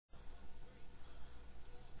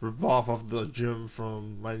rip off of the gym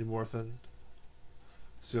from Mighty Morphin.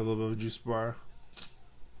 See a little bit of a juice bar.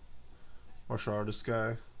 Martial artist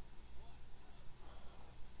guy.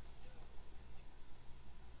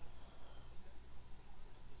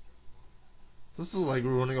 This is like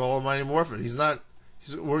ruining all of Mighty Morphin. He's not.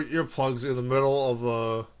 He's wearing earplugs in the middle of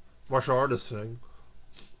a martial artist thing.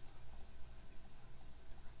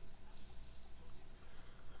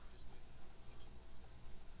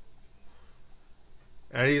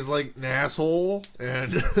 And he's like an asshole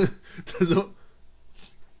and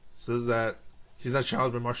says that he's not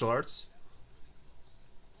challenged by martial arts.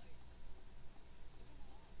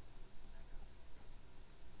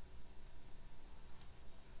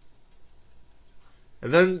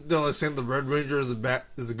 And then they're like saying the Red Ranger is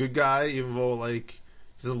a good guy, even though like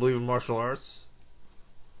he doesn't believe in martial arts.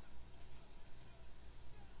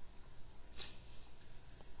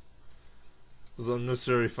 There's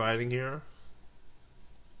unnecessary fighting here.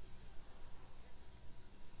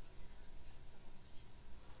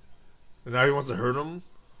 And now he wants to hurt him.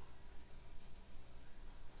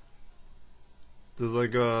 There's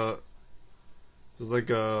like a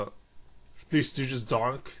Three Stooges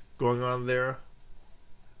donk going on there.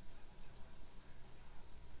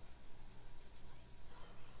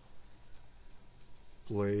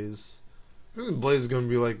 Blaze. I think Blaze is gonna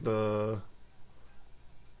be like the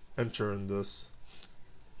enter in this.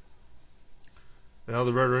 Now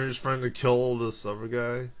the Red Ranger's trying to kill this other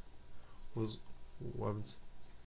guy with weapons.